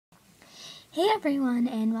Hey everyone,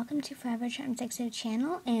 and welcome to Forever Charms XO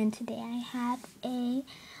channel, and today I have a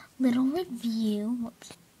little review,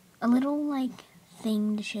 a little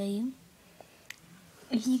thing to show you.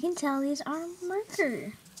 If you can tell, these are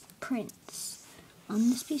marker prints on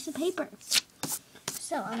this piece of paper.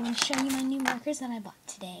 So I'm going to show you my new markers that I bought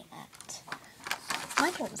today at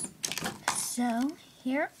Michael's. So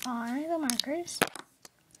here are the markers,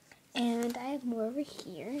 and I have more over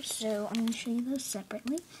here, so I'm going to show you those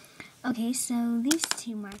separately. Okay, so these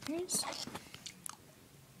two markers,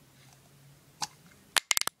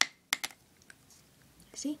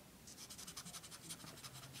 see?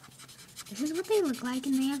 This is what they look like,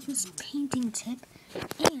 and they have this painting tip,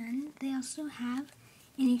 and they also have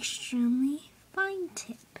an extremely fine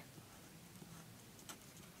tip.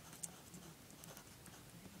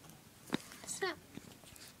 So,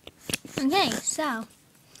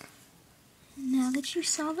 now that you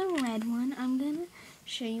saw the red one, I'm going to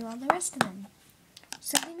show you all the rest of them.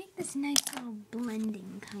 So they make this nice little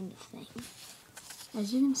blending kind of thing.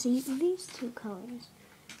 As you can see, these two colors,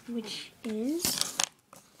 which is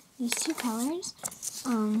these two colors,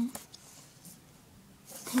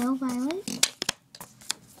 pale violet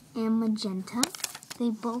and magenta, they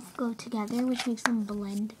both go together, which makes them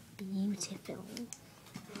blend beautifully.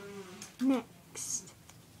 Next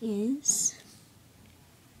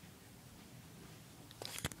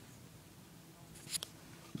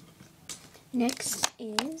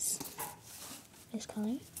is this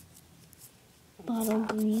color, bottle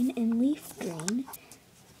green and leaf green.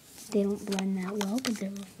 They don't blend that well, but they're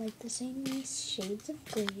both like the same nice shades of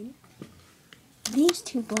green. These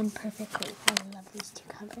two blend perfectly. I love these two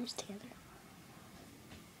colors together.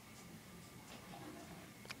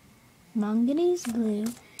 Manganese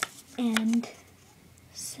blue and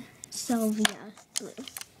salvia blue.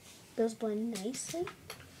 Those blend nicely.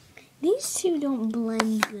 These two don't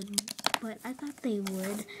blend good, but I thought they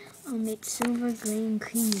would. It's silver, gray, and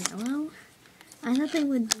cream yellow. I thought they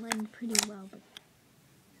would blend pretty well, but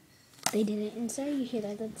they didn't. And sorry you hear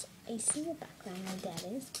that. That's icy in the background my dad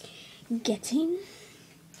is getting.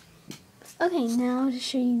 Okay, now to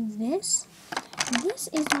show you this. This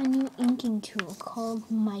is my new inking tool called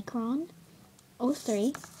Micron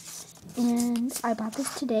 03. And I bought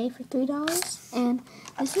this today for $3. And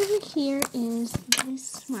this over here is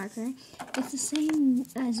this marker. It's the same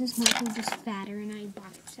as this marker, just fatter, and I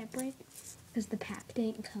bought it separate because the pack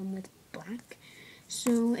didn't come with black.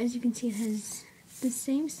 So as you can see, it has the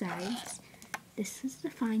same sides. This is the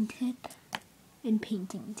fine tip and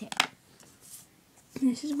painting tip.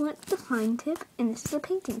 This is what the fine tip, and this is the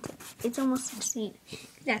painting tip. It's almost the same,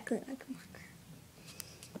 exactly like a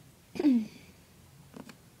marker.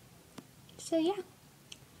 So yeah,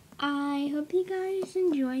 I hope you guys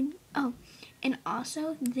enjoyed. Oh, and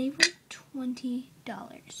also they were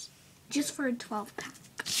 $20 just for a 12 pack,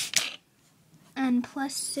 and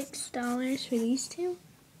plus $6 for these two.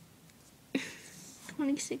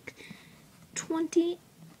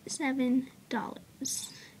 $27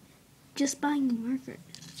 just buying the markers.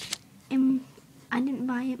 And I didn't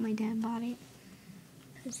buy it, my dad bought it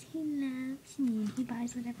because he loves me and he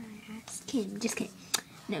buys whatever I ask him. Just kidding.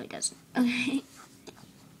 No, he doesn't. Okay.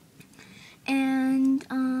 And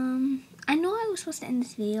I know I was supposed to end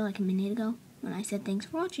this video like a minute ago when I said thanks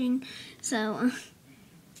for watching. So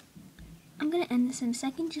I'm gonna end this in a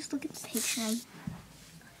second. Just look at the picture I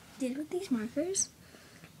did with these markers.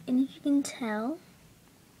 And if you can tell,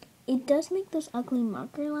 it does make those ugly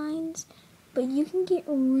marker lines, but you can get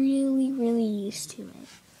really, really used to it.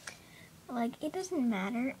 Like, it doesn't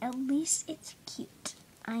matter. At least it's cute.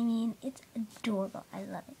 I mean, it's adorable. I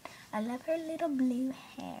love it. I love her little blue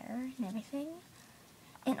hair and everything.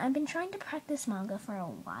 And I've been trying to practice manga for a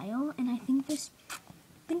while, and I think this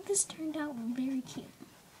turned out very cute.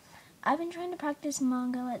 I've been trying to practice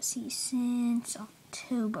manga, let's see, since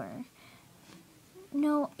October.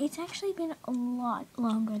 No, it's actually been a lot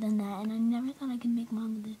longer than that, and I never thought I could make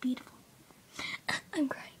manga this beautiful. I'm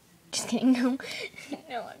crying. Just kidding. No,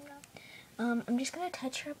 no, I'm not. I'm just gonna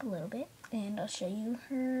touch her up a little bit, and I'll show you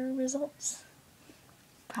her results.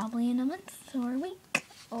 Probably in a month or a week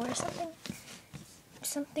or something.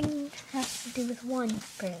 Something has to do with one.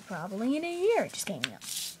 Probably in a year. Just kidding. No.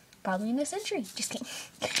 Probably in a century. Just kidding.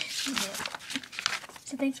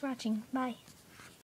 So thanks for watching. Bye.